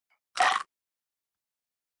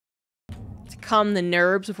to calm the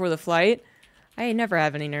nerves before the flight. I never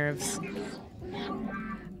have any nerves.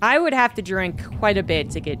 I would have to drink quite a bit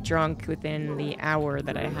to get drunk within the hour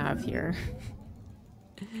that I have here.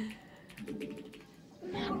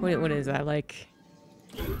 What is that, like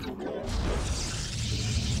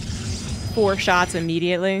 4 shots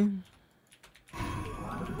immediately?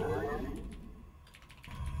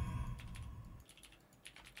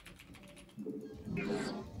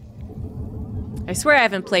 I swear I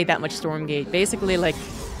haven't played that much Stormgate. Basically, like,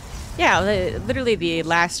 yeah, literally the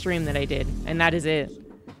last stream that I did, and that is it.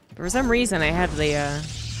 For some reason, I have the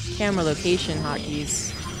camera location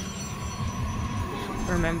hotkeys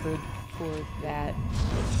remembered for that.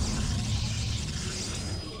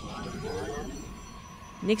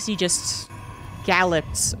 Nixie just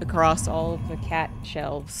galloped across all of the cat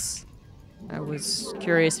shelves. I was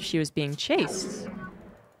curious if she was being chased.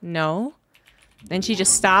 No. Then she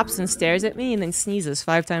just stops and stares at me and then sneezes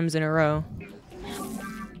 5 times in a row.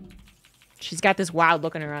 She's got this wild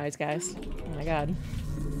look in her eyes, guys. Oh my god.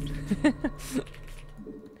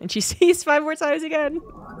 And she sneezed 5 more times again.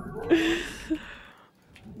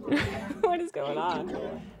 What is going on?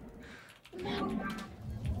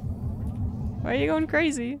 Why are you going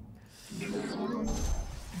crazy?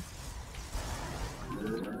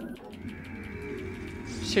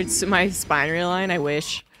 Should my spine realign? I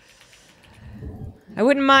wish. I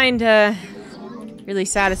wouldn't mind a really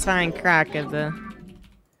satisfying crack of the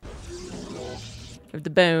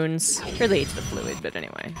bones. Really, it's the fluid, but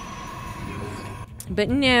anyway. But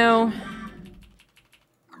no.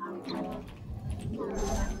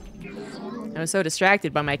 I was so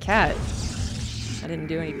distracted by my cat. I didn't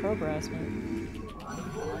do any progress, man.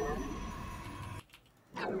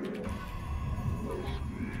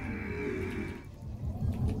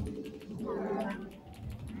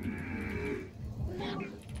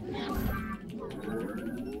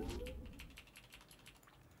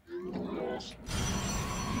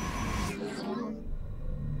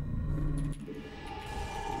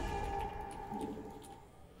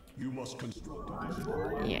 You must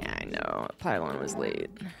construct. Yeah, I know. Pylon was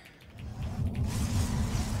late.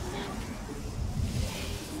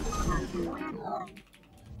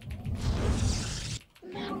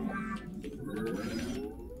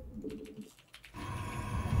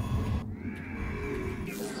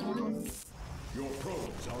 Your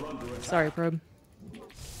probes are under attack. Sorry, probe.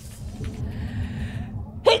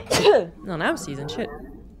 No, now season shit.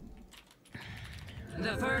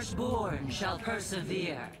 The firstborn shall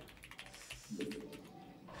persevere.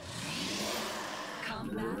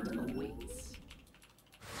 Combat awaits.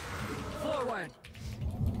 Forward.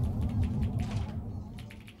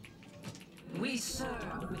 We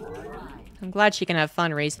serve with pride. I'm glad she can have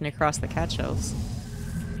fun racing across the cat shelves.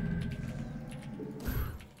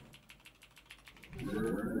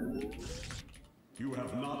 You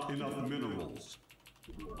have not enough minerals.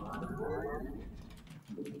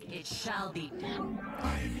 It shall be.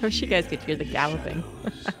 I wish you guys could hear the galloping.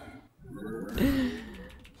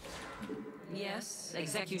 Yes,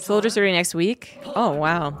 execute. Soldiers are next week? Oh,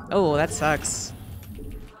 wow. Oh, that sucks.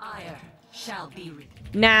 Ire shall be.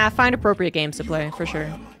 Nah, find appropriate games to play, for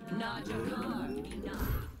sure. Not your car, be not.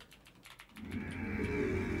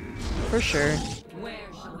 For sure. Where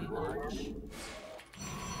shall we march?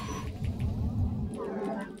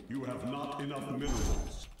 You have not enough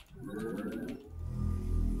minerals.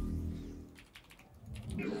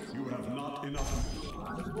 You have not enough.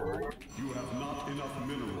 You have not enough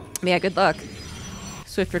minerals. Yeah, good luck.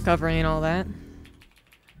 Swift recovery and all that.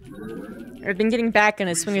 I've been getting back in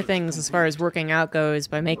a swing of things as far as working out goes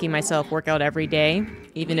by making myself work out every day,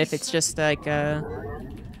 even if it's just like a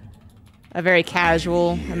very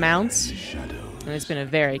casual amount. And it's been a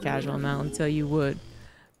very casual amount, I'll tell you would.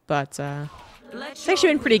 But it's actually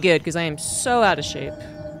been pretty good because I am so out of shape.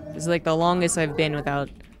 It's like the longest I've been without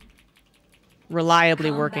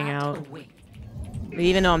reliably working out. But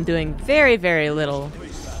even though I'm doing very, very little,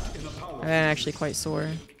 I'm actually quite sore.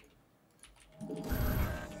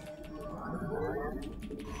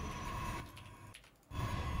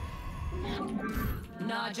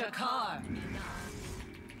 Najakar.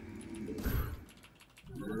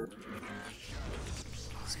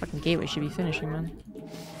 This fucking gateway should be finishing, man.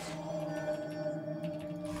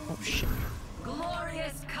 Oh shit.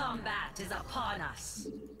 Glorious combat is upon us.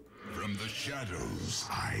 From the shadows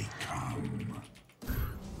I come.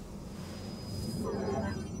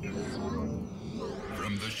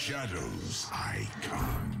 From the shadows I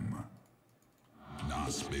come.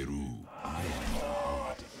 Nasperu, I am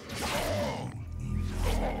hard.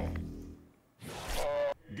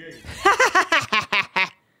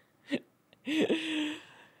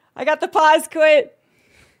 I got the pause quit.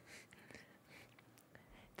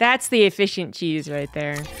 That's the efficient cheese right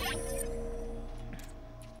there.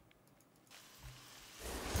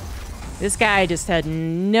 This guy just had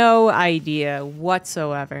no idea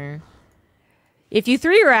whatsoever. If you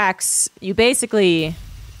 3 racks, you basically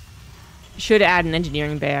should add an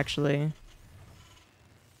engineering bay, actually.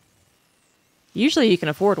 Usually you can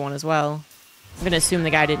afford one as well. I'm going to assume the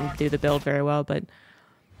guy didn't do the build very well, but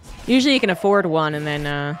usually you can afford one, and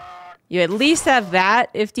then you at least have that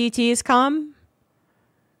if DTs come.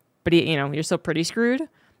 But, you know, you're still pretty screwed.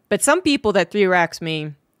 But some people that 3 racks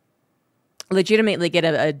me legitimately get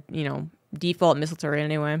a you know, default missile turret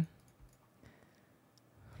anyway.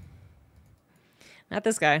 Not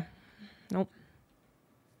this guy. Nope.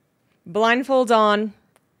 Blindfolds on.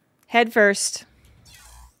 Head first.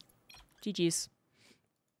 GG's.